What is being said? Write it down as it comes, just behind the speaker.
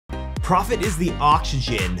Profit is the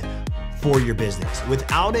oxygen for your business.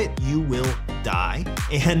 Without it, you will die.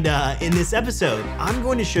 And in this episode, I'm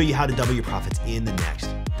going to show you how to double your profits in the next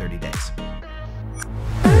 30 days.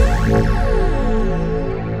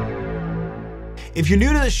 If you're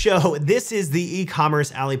new to the show, this is the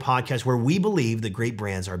Ecommerce Alley podcast where we believe that great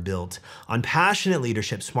brands are built on passionate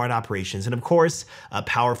leadership, smart operations, and of course,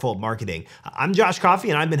 powerful marketing. I'm Josh Coffey,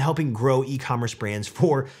 and I've been helping grow e-commerce brands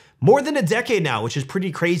for more than a decade now, which is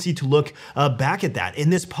pretty crazy to look back at that.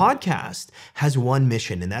 And this podcast has one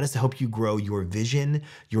mission, and that is to help you grow your vision,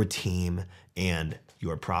 your team, and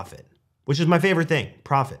your profit, which is my favorite thing,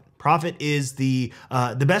 profit. Profit is the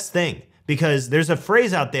best thing. Because there's a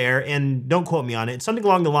phrase out there, and don't quote me on it, it's something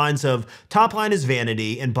along the lines of top line is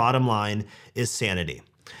vanity and bottom line is sanity.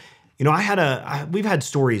 You know, we've had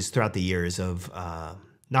stories throughout the years of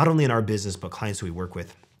not only in our business, but clients that we work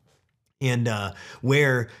with, and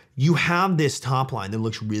where you have this top line that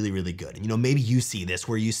looks really, really good. And, you know, maybe you see this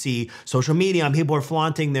where you see social media and people are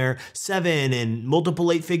flaunting their 7 and multiple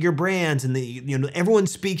 8-figure brands, and everyone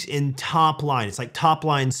speaks in top line. It's like top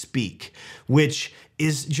line speak, which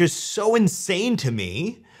is just so insane to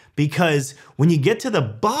me, because when you get to the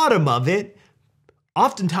bottom of it,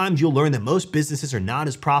 oftentimes you'll learn that most businesses are not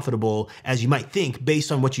as profitable as you might think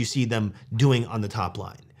based on what you see them doing on the top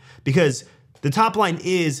line. Because the top line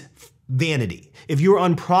is vanity. If you're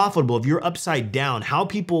unprofitable, if you're upside down, how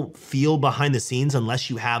people feel behind the scenes, unless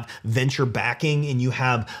you have venture backing and you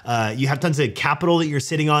have tons of capital that you're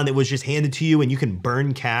sitting on that was just handed to you and you can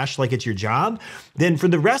burn cash like it's your job, then for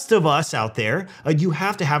the rest of us out there, you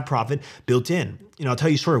have to have profit built in. You know, I'll tell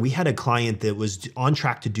you a story. We had a client that was on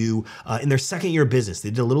track to do, in their second year of business, they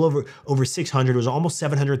did a little over 600, it was almost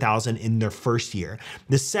 700,000 in their first year.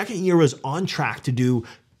 The second year was on track to do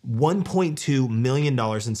 $1.2 million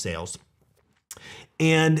in sales,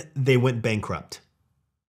 and they went bankrupt.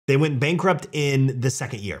 They went bankrupt in the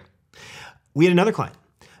second year. We had another client,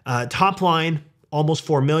 top line, almost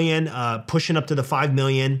 4 million, pushing up to the 5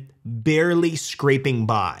 million, barely scraping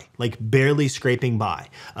by,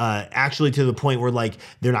 actually to the point where like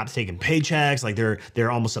they're not taking paychecks, like they're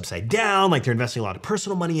almost upside down, like they're investing a lot of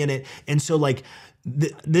personal money in it. And so like,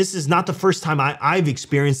 this is not the first time I've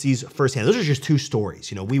experienced these firsthand. Those are just two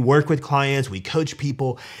stories. You know, we work with clients, we coach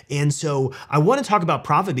people. And so I want to talk about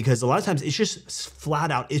profit because a lot of times it's just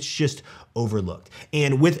flat out, it's just overlooked.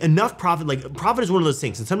 And with enough profit, like profit is one of those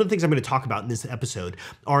things. And some of the things I'm going to talk about in this episode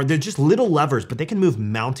they're just little levers, but they can move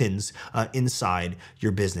mountains inside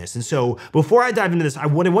your business. And so before I dive into this,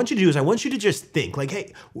 what I want you to do is I want you to just think like,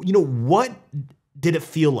 hey, you know, what did it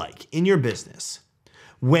feel like in your business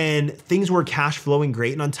when things were cash flowing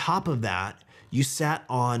great, and on top of that, you sat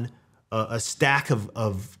on a stack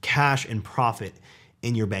of cash and profit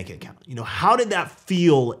in your bank account? You know, how did that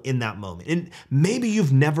feel in that moment? And maybe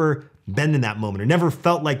you've never been in that moment or never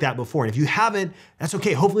felt like that before. And if you haven't, that's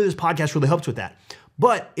okay. Hopefully this podcast really helps with that.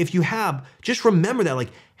 But if you have, just remember that,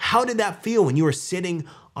 like, how did that feel when you were sitting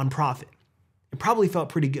on profit? It probably felt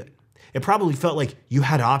pretty good. It probably felt like you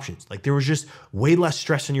had options. Like there was just way less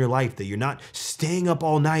stress in your life, that you're not staying up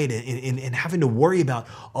all night and having to worry about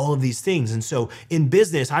all of these things. And so in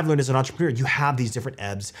business, I've learned as an entrepreneur, you have these different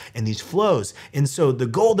ebbs and these flows. And so the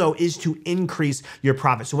goal though is to increase your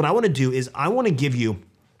profit. So what I want to do is I want to give you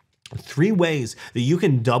 3 ways that you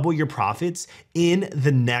can double your profits in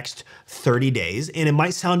the next 30 days. And it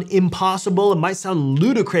might sound impossible, it might sound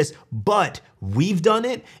ludicrous, but we've done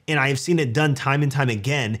it, and I have seen it done time and time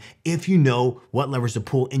again if you know what levers to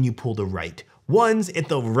pull and you pull the right ones at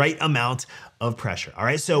the right amount of pressure. All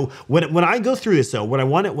right. So when I go through this though, what I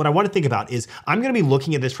want to think about is I'm going to be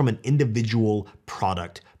looking at this from an individual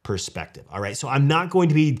product perspective. All right. So I'm not going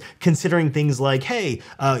to be considering things like, hey,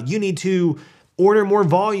 you need to order more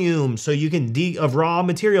volume so you can of raw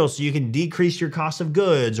materials so you can decrease your cost of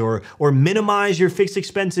goods, or minimize your fixed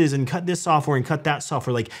expenses and cut this software and cut that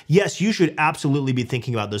software. Like, yes, you should absolutely be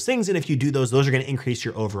thinking about those things. And if you do those are going to increase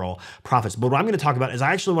your overall profits. But what I'm going to talk about is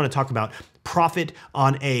I actually want to talk about profit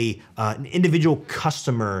on an individual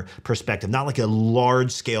customer perspective, not like a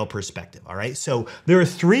large scale perspective. All right. So there are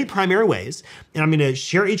 3 primary ways, and I'm going to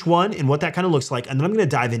share each one and what that kind of looks like. And then I'm going to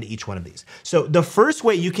dive into each one of these. So the first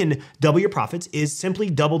way you can double your profits is simply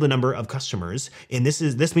double the number of customers. And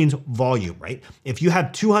this means volume, right? If you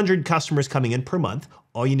have 200 customers coming in per month,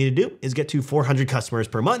 all you need to do is get to 400 customers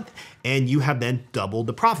per month, and you have then doubled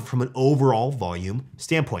the profit from an overall volume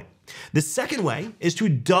standpoint. The second way is to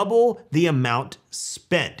double the amount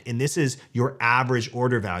spent, and this is your average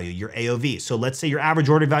order value, your AOV. So let's say your average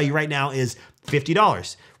order value right now is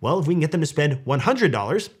 $50. Well, if we can get them to spend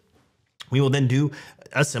 $100, we will then do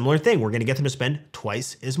a similar thing. We're gonna get them to spend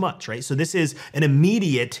twice as much, right? So this is an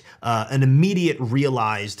immediate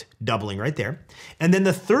realized doubling right there. And then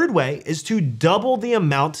the third way is to double the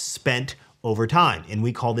amount spent over time. And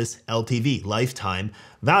we call this LTV, lifetime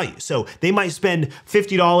value. So they might spend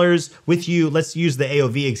 $50 with you. Let's use the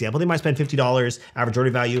AOV example. They might spend $50 average order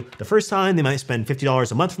value the first time. They might spend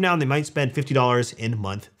 $50 a month from now, and they might spend $50 in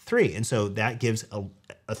month 3. And so that gives a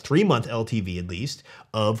 3-month LTV at least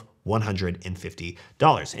of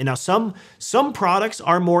 $150. And now some products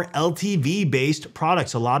are more LTV based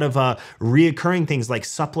products. A lot of reoccurring things like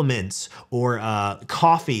supplements or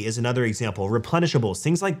coffee is another example. Replenishables,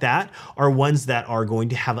 things like that are ones that are going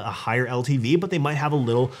to have a higher LTV, but they might have a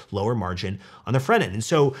little lower margin on the front end. And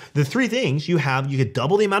so the 3 things you could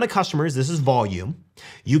double the amount of customers. This is volume.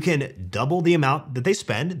 You can double the amount that they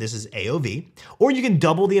spend. This is AOV, or you can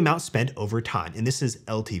double the amount spent over time. And this is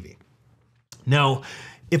LTV. Now,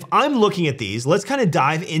 if I'm looking at these, let's kind of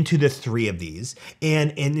dive into the 3 of these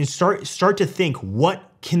and start to think, what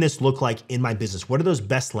can this look like in my business? What are those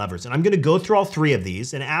best levers? And I'm gonna go through all 3 of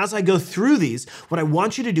these. And as I go through these, what I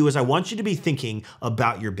want you to do is I want you to be thinking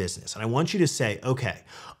about your business. And I want you to say, okay,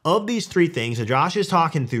 of these 3 things that Josh is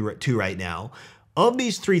talking to right now, of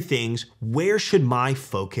these 3 things, where should my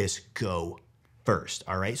focus go first?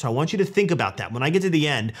 All right, so I want you to think about that. When I get to the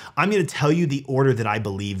end, I'm gonna tell you the order that I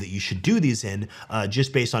believe that you should do these in,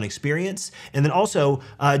 just based on experience, and then also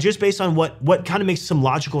just based on what kind of makes some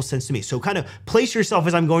logical sense to me. So kind of place yourself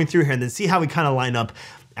as I'm going through here and then see how we kind of line up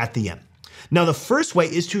at the end. Now, the first way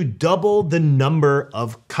is to double the number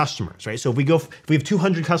of customers, right? So if we have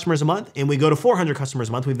 200 customers a month and we go to 400 customers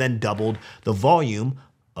a month, we've then doubled the volume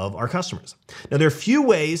of our customers. Now, there are a few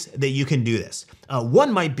ways that you can do this.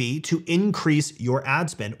 One might be to increase your ad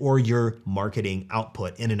spend or your marketing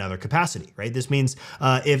output in another capacity, right? This means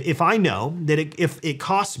if I know that if it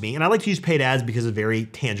costs me, and I like to use paid ads because it's very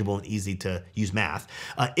tangible and easy to use math.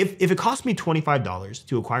 If it costs me $25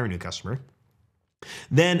 to acquire a new customer,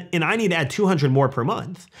 and I need to add 200 more per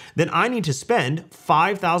month, then I need to spend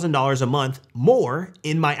 $5,000 a month more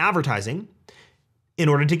in my advertising in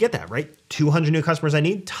order to get that, right? 200 new customers I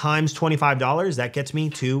need times $25, that gets me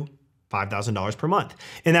to $5,000 per month.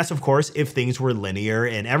 And that's, of course, if things were linear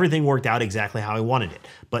and everything worked out exactly how I wanted it.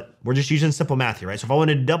 But we're just using simple math here, right? So if I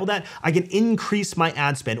wanted to double that, I can increase my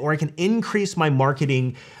ad spend, or I can increase my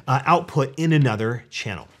marketing output in another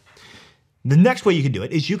channel. The next way you could do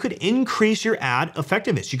it is you could increase your ad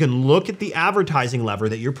effectiveness. You can look at the advertising lever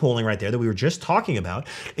that you're pulling right there that we were just talking about,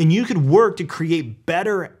 and you could work to create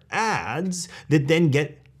better ads that then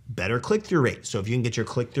get better click-through rate. So if you can get your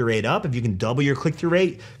click-through rate up, if you can double your click-through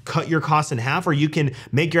rate, cut your costs in half, or you can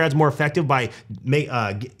make your ads more effective by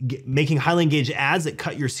making highly engaged ads that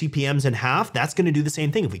cut your CPMs in half, that's gonna do the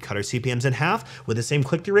same thing. If we cut our CPMs in half with the same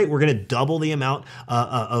click-through rate, we're gonna double the amount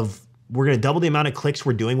of clicks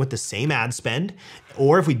we're doing with the same ad spend.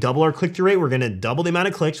 Or if we double our click-through rate, we're gonna double the amount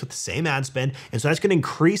of clicks with the same ad spend. And so that's gonna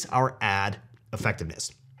increase our ad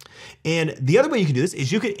effectiveness. And the other way you can do this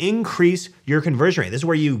is you could increase your conversion rate. This is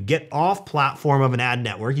where you get off platform of an ad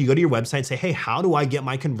network. You go to your website and say, hey, how do I get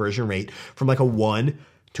my conversion rate from like a 1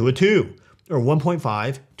 to a 2 or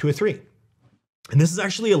 1.5 to a 3? And this is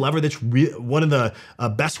actually a lever that's one of the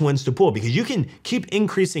best ones to pull, because you can keep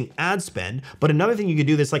increasing ad spend. But another thing you can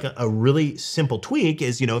do that's like a really simple tweak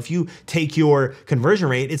is, if you take your conversion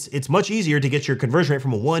rate, it's much easier to get your conversion rate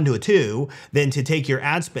from a 1 to a 2 than to take your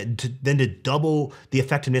ad spend, to double the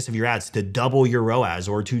effectiveness of your ads, to double your ROAS,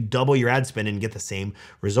 or to double your ad spend and get the same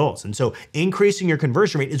results. And so increasing your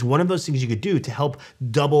conversion rate is one of those things you could do to help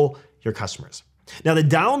double your customers. Now, the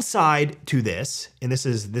downside to this, and this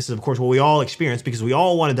is of course what we all experience because we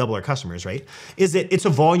all want to double our customers, right? Is that it's a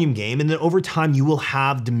volume game, and that over time you will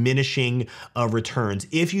have diminishing returns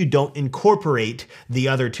if you don't incorporate the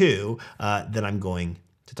other 2 that I'm going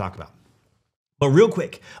to talk about. But real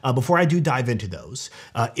quick, before I do dive into those,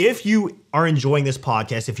 if you are enjoying this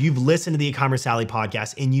podcast, if you've listened to the Ecommerce Alley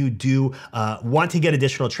podcast and you do want to get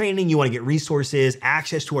additional training, you want to get resources,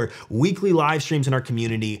 access to our weekly live streams in our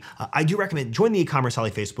community, I do recommend join the Ecommerce Alley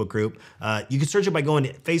Facebook group. You can search it by going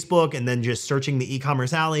to Facebook and then just searching the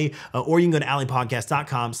Ecommerce Alley, or you can go to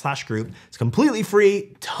alleypodcast.com/group. It's completely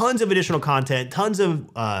free, tons of additional content, tons of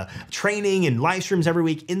training and live streams every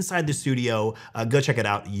week inside the studio. Go check it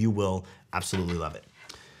out. You will absolutely love it.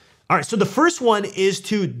 All right, so the first one is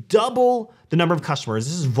to double the number of customers.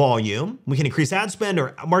 This is volume. We can increase ad spend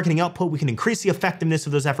or marketing output. We can increase the effectiveness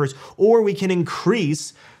of those efforts, or we can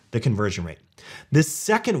increase the conversion rate. The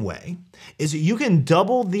second way is that you can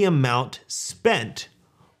double the amount spent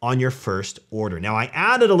on your first order. Now I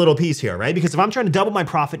added a little piece here, right? Because if I'm trying to double my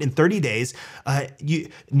profit in 30 days, you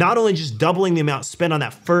not only just doubling the amount spent on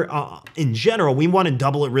that in general, we want to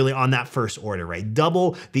double it really on that first order, right?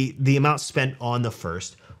 Double the amount spent on the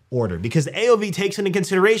first order, because the AOV takes into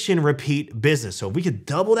consideration repeat business. So if we could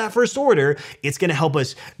double that first order, it's gonna help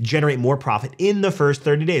us generate more profit in the first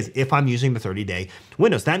 30 days if I'm using the 30-day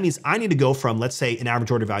windows. That means I need to go from, let's say, an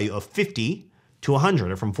average order value of 50 to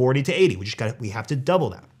 100, or from 40 to 80. We have to double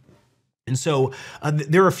that. And so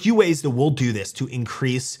there are a few ways that we'll do this to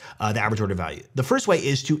increase the average order value. The first way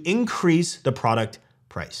is to increase the product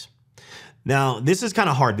price. Now, this is kind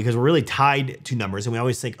of hard because we're really tied to numbers, and we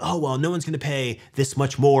always think, oh, well, no one's gonna pay this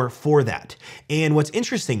much more for that. And what's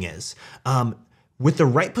interesting is with the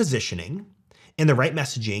right positioning and the right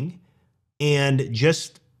messaging, and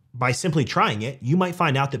just by simply trying it, you might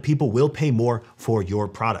find out that people will pay more for your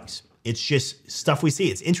products. It's just stuff we see.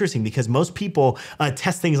 It's interesting because most people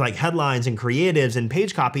test things like headlines and creatives and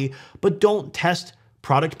page copy, but don't test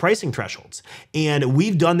product pricing thresholds. And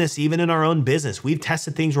we've done this even in our own business. We've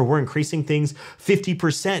tested things where we're increasing things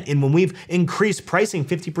 50%. And when we've increased pricing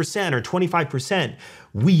 50% or 25%,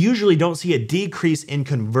 we usually don't see a decrease in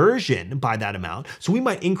conversion by that amount. So we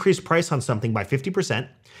might increase price on something by 50%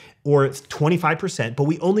 or 25%, but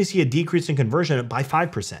we only see a decrease in conversion by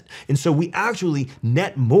 5%. And so we actually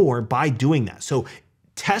net more by doing that. So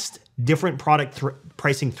test different product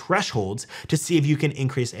pricing thresholds to see if you can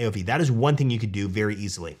increase AOV. That is one thing you could do very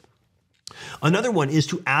easily. Another one is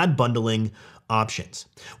to add bundling options.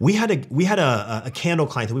 We had a candle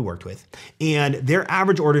client that we worked with, and their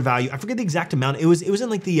average order value, I forget the exact amount, it was in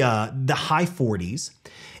like the high 40s,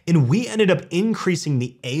 and we ended up increasing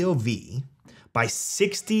the AOV by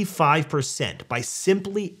 65% by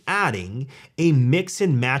simply adding a mix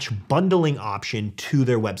and match bundling option to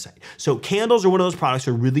their website. So candles are one of those products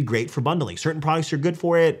that are really great for bundling. Certain products are good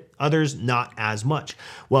for it, others not as much.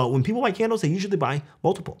 Well, when people buy candles, they usually buy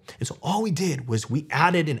multiple. And so all we did was we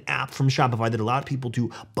added an app from Shopify that allowed people to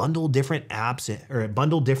bundle different apps or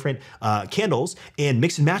bundle different candles and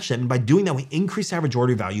mix and match them. And by doing that, we increased average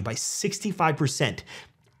order value by 65%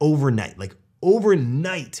 overnight. Like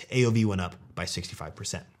overnight, AOV went up by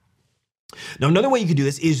 65%. Now, another way you could do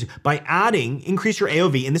this is by increase your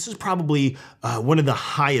AOV, and this is probably one of the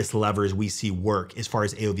highest levers we see work as far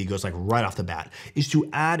as AOV goes, like right off the bat, is to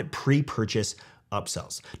add pre-purchase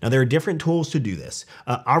upsells. Now, there are different tools to do this.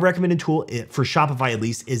 Our recommended tool for Shopify at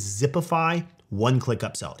least is Zipify one-click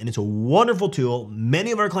upsell. And it's a wonderful tool.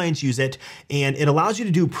 Many of our clients use it, and it allows you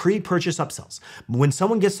to do pre-purchase upsells. When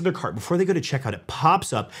someone gets to their cart, before they go to checkout, it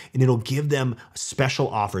pops up and it'll give them special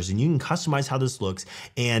offers, and you can customize how this looks.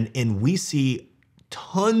 And we see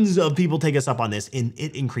tons of people take us up on this, and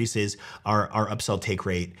it increases our upsell take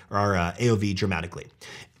rate, or our AOV dramatically.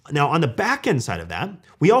 Now, on the back end side of that,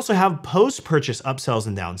 we also have post-purchase upsells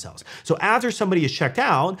and downsells. So after somebody is checked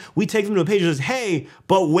out, we take them to a page that says, hey,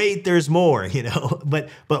 but wait, there's more, but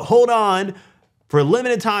hold on, for a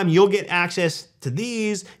limited time, you'll get access to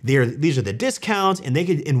these. These are the discounts, and they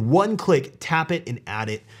could, in one click, tap it and add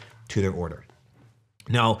it to their order.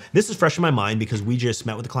 Now, this is fresh in my mind because we just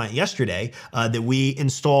met with a client yesterday that we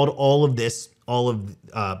installed all of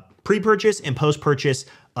pre-purchase and post-purchase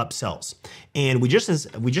upsells. And we just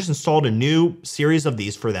installed a new series of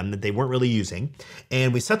these for them that they weren't really using.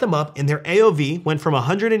 And we set them up, and their AOV went from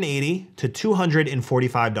 $180 to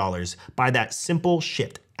 $245 by that simple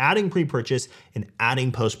shift, adding pre-purchase and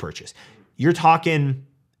adding post-purchase. You're talking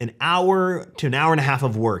an hour to an hour and a half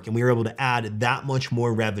of work, and we were able to add that much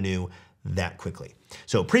more revenue that quickly.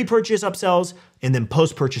 So pre-purchase upsells, and then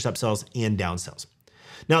post-purchase upsells and downsells.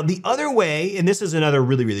 Now, the other way, and this is another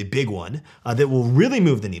really, really big one that will really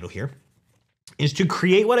move the needle here, is to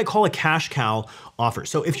create what I call a cash cow offer.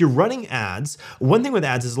 So if you're running ads, one thing with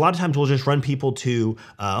ads is a lot of times we'll just run people to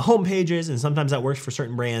home pages, and sometimes that works for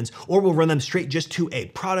certain brands, or we'll run them straight just to a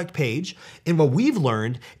product page. And what we've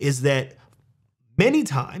learned is that many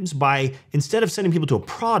times, instead of sending people to a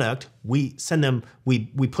product, we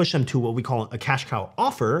push them to what we call a cash cow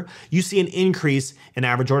offer. You see an increase in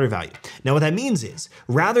average order value. Now, what that means is,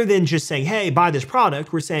 rather than just saying, hey, buy this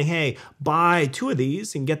product, we're saying, hey, buy 2 of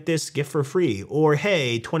these and get this gift for free, or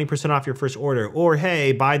hey, 20% off your first order, or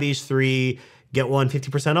hey, buy these 3, get 1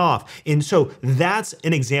 50% off. And so that's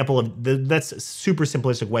an example of that's a super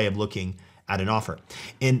simplistic way of looking at an offer.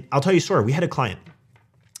 And I'll tell you a story. We had a client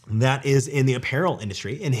that is in the apparel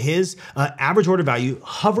industry, and his average order value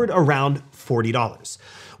hovered around $40.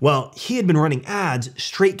 Well, he had been running ads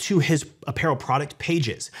straight to his apparel product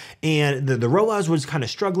pages. And the ROAS was kind of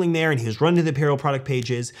struggling there, and he was running to the apparel product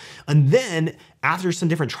pages. And then after some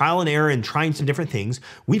different trial and error and trying some different things,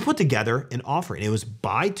 we put together an offer. And it was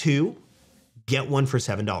buy two, get one for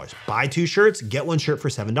 $7. Buy two shirts, get one shirt for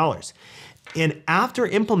 $7. And after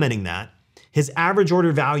implementing that, his average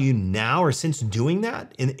order value now, or since doing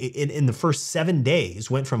that, in the first 7 days,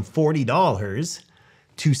 went from $40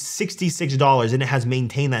 to $66, and it has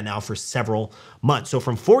maintained that now for several months. So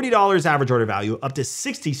from $40 average order value up to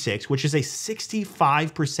 $66, which is a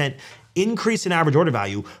 65% increase in average order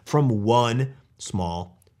value from one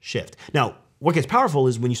small shift. Now, what gets powerful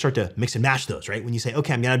is when you start to mix and match those, right? When you say,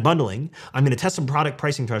 okay, I'm gonna add bundling, I'm gonna test some product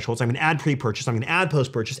pricing thresholds, I'm gonna add pre-purchase, I'm gonna add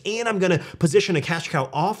post-purchase, and I'm gonna position a cash cow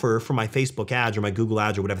offer for my Facebook ads or my Google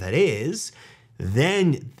ads or whatever that is,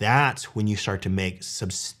 then that's when you start to make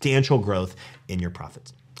substantial growth in your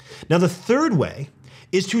profits. Now, the third way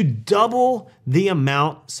is to double the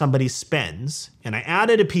amount somebody spends, and I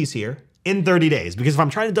added a piece here, in 30 days, because if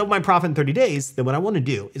I'm trying to double my profit in 30 days, then what I wanna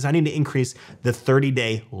do is I need to increase the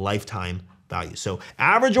 30-day lifetime value. So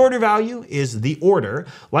average order value is the order.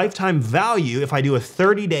 Lifetime value, if I do a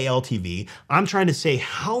 30-day LTV, I'm trying to say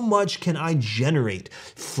how much can I generate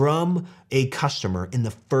from a customer in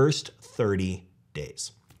the first 30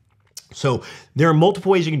 days. So there are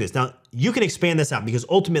multiple ways you can do this. Now, you can expand this out because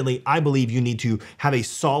ultimately I believe you need to have a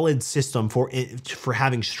solid system for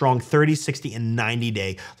having strong 30, 60, and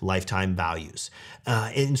 90-day lifetime values.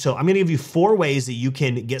 And so I'm gonna give you 4 ways that you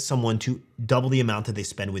can get someone to double the amount that they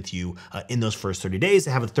spend with you in those first 30 days,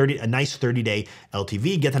 to have a nice 30-day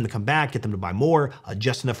LTV, get them to come back, get them to buy more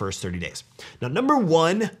just in the first 30 days. Now, number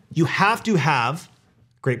 1, you have to have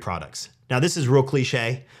great products. Now, this is real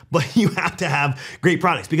cliche, but you have to have great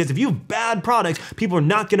products, because if you have bad products, people are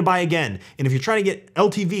not gonna buy again. And if you're trying to get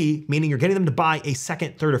LTV, meaning you're getting them to buy a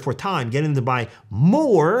second, third, or fourth time, getting them to buy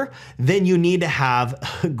more, then you need to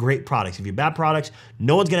have great products. If you have bad products,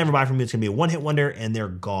 no one's gonna ever buy from you. It's gonna be a one-hit wonder and they're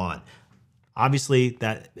gone. Obviously,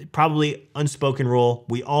 that probably unspoken rule.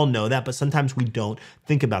 We all know that, but sometimes we don't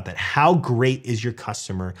think about that. How great is your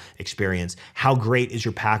customer experience? How great is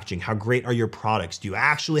your packaging? How great are your products? Do you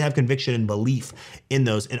actually have conviction and belief in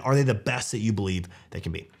those? And are they the best that you believe they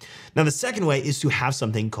can be? Now, the second way is to have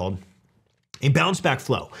something called a bounce back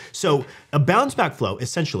flow. So a bounce back flow,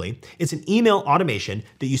 essentially, it's an email automation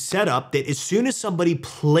that you set up that as soon as somebody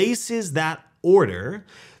places that order,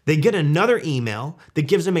 they get another email that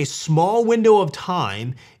gives them a small window of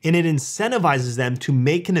time, and it incentivizes them to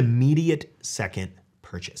make an immediate second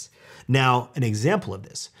purchase. Now, an example of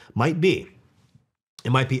this might be,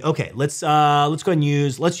 okay, let's go ahead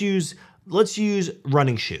and let's use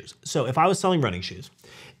running shoes. So if I was selling running shoes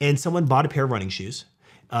and someone bought a pair of running shoes,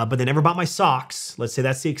 but they never bought my socks, let's say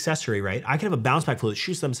that's the accessory, right? I can have a bounce back flow that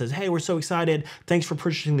shoots them and says, hey, we're so excited. Thanks for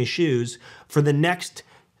purchasing these shoes. For the next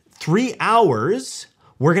 3 hours,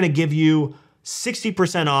 we're gonna give you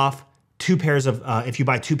 60% off if you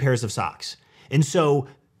buy 2 pairs of socks. And so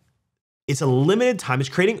it's a limited time, it's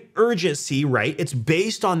creating urgency, right? It's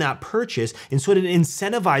based on that purchase, and so it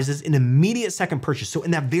incentivizes an immediate second purchase. So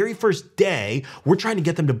in that very first day, we're trying to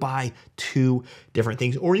get them to buy 2 different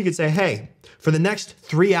things. Or you could say, hey, for the next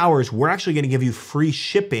 3 hours, we're actually gonna give you free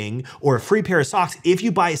shipping or a free pair of socks if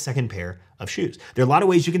you buy a second pair of shoes. There are a lot of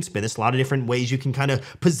ways you can spin this, a lot of different ways you can kind of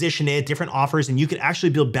position it, different offers, and you can actually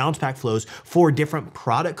build bounce back flows for different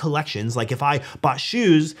product collections. Like if I bought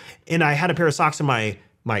shoes and I had a pair of socks in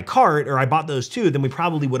my cart, or I bought those too, then we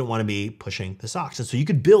probably wouldn't want to be pushing the socks. And so you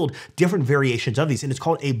could build different variations of these, and it's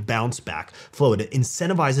called a bounce back flow. It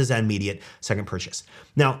incentivizes that immediate second purchase.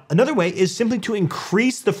 Now, another way is simply to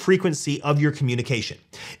increase the frequency of your communication.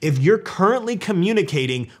 If you're currently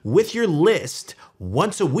communicating with your list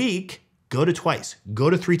once a week, go to twice, go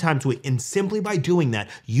to 3 times a week. And simply by doing that,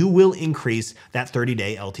 you will increase that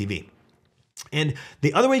 30-day LTV. And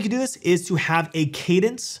the other way you can do this is to have a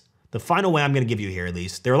cadence. The final way I'm gonna give you here, at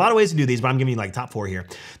least. There are a lot of ways to do these, but I'm giving you like top 4 here.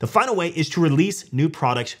 The final way is to release new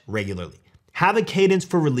products regularly. Have a cadence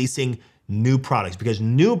for releasing new products, because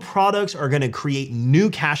new products are gonna create new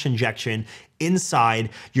cash injection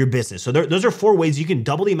inside your business. So those are 4 ways you can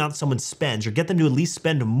double the amount someone spends, or get them to at least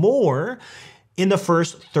spend more in the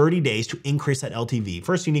first 30 days to increase that LTV.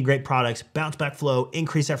 First, you need great products, bounce back flow,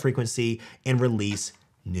 increase that frequency, and release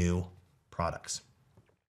new products.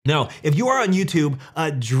 Now, if you are on YouTube,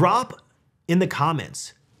 drop in the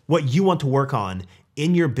comments what you want to work on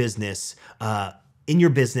in your business, that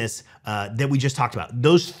we just talked about.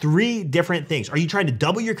 Those 3 different things. Are you trying to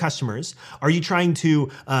double your customers? Are you trying to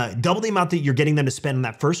double the amount that you're getting them to spend on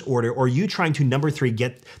that first order? Or are you trying to, number 3,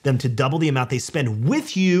 get them to double the amount they spend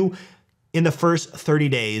with you in the first 30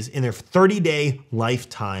 days in their 30-day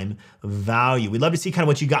lifetime value. We'd love to see kind of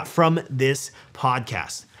what you got from this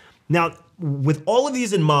podcast. Now, with all of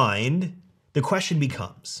these in mind, the question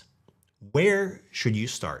becomes, where should you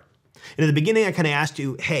start? And at the beginning, I kind of asked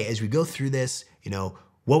you, hey, as we go through this,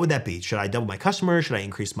 what would that be? Should I double my customers? Should I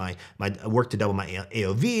increase my work to double my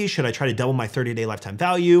AOV? Should I try to double my 30-day lifetime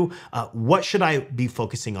value? What should I be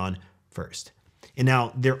focusing on first? And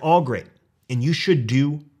now they're all great, and you should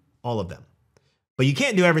do all of them. But you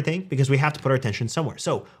can't do everything because we have to put our attention somewhere.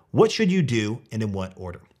 So what should you do and in what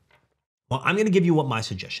order? Well, I'm gonna give you what my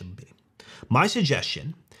suggestion would be. My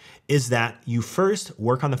suggestion is that you first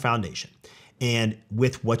work on the foundation and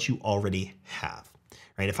with what you already have.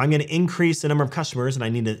 Right? If I'm gonna increase the number of customers and I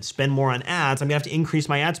need to spend more on ads, I'm gonna have to increase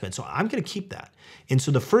my ad spend. So I'm gonna keep that. And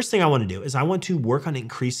so the first thing I wanna do is I want to work on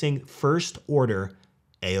increasing first order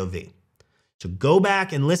AOV. So go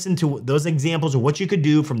back and listen to those examples of what you could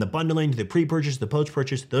do from the bundling to the pre-purchase, the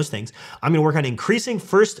post-purchase, those things. I'm gonna work on increasing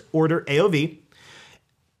first order AOV.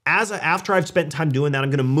 After I've spent time doing that,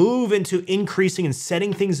 I'm gonna move into increasing and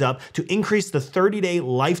setting things up to increase the 30-day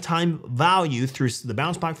lifetime value through the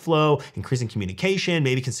bounce back flow, increasing communication,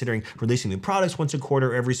 maybe considering releasing new products once a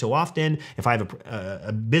quarter every so often. If I have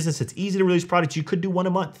a business that's easy to release products, you could do one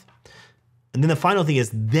a month. And then the final thing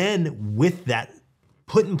is then with that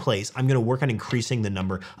put in place, I'm gonna work on increasing the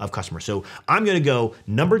number of customers. So I'm gonna go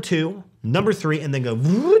number 2, number 3, and then go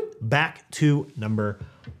back to number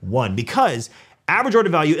 1 because average order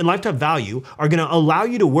value and lifetime value are gonna allow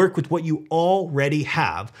you to work with what you already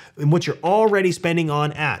have and what you're already spending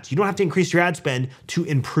on ads. You don't have to increase your ad spend to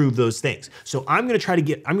improve those things. So I'm gonna try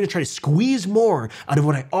to squeeze more out of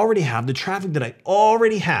what I already have, the traffic that I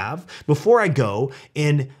already have, before I go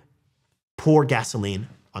and pour gasoline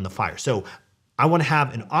on the fire. So I wanna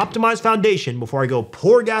have an optimized foundation before I go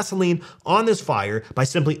pour gasoline on this fire by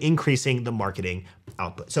simply increasing the marketing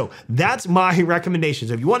output. So that's my recommendation.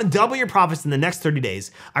 So if you wanna double your profits in the next 30 days,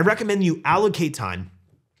 I recommend you allocate time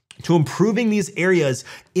to improving these areas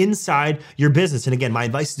inside your business. And again, my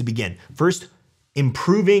advice is to begin first,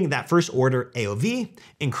 improving that first order AOV,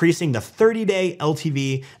 increasing the 30-day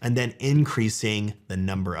LTV, and then increasing the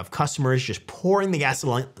number of customers, just pouring the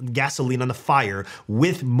gasoline on the fire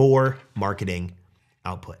with more marketing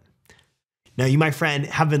output. Now, you, my friend,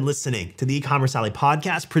 have been listening to the Ecommerce Alley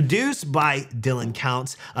podcast produced by Dylan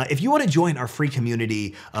Counts. If you want to join our free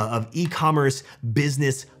community of e-commerce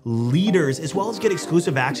business leaders, as well as get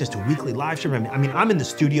exclusive access to weekly live stream. I mean, I'm in the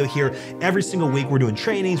studio here every single week. We're doing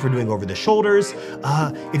trainings, we're doing over the shoulders.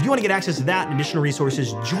 If you want to get access to that and additional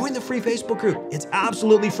resources, join the free Facebook group. It's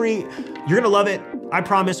absolutely free. You're going to love it. I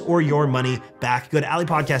promise, or your money back. Go to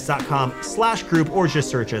alleypodcast.com/group or just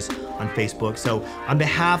search us on Facebook. So on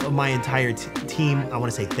behalf of my entire team, I want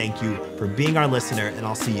to say thank you for being our listener, and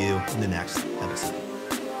I'll see you in the next episode.